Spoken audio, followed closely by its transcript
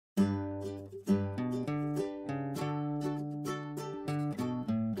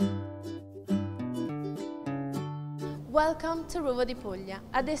Welcome to Ruvo di Puglia,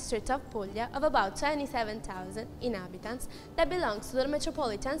 a district of Puglia of about 27,000 inhabitants that belongs to the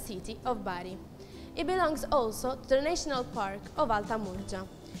metropolitan city of Bari. It belongs also to the National Park of Alta Murgia.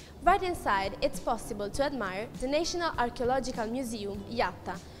 Right inside, it's possible to admire the National Archaeological Museum,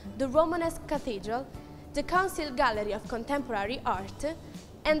 Iatta, the Romanesque Cathedral, the Council Gallery of Contemporary Art,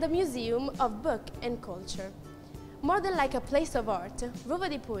 and the Museum of Book and Culture. More than like a place of art, Ruvo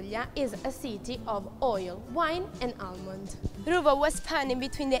di Puglia is a city of oil, wine and almond. Ruvo was founded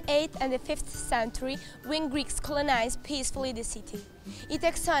between the 8th and the 5th century when Greeks colonized peacefully the city. It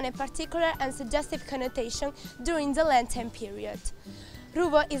takes on a particular and suggestive connotation during the Lenten period.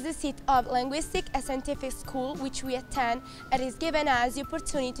 Ruvo is the seat of linguistic and scientific school which we attend and is given us the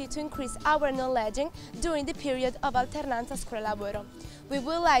opportunity to increase our knowledge during the period of alternanza scuola-lavoro. We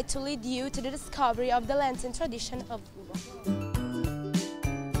would like to lead you to the discovery of the Lenten tradition of Ruvo.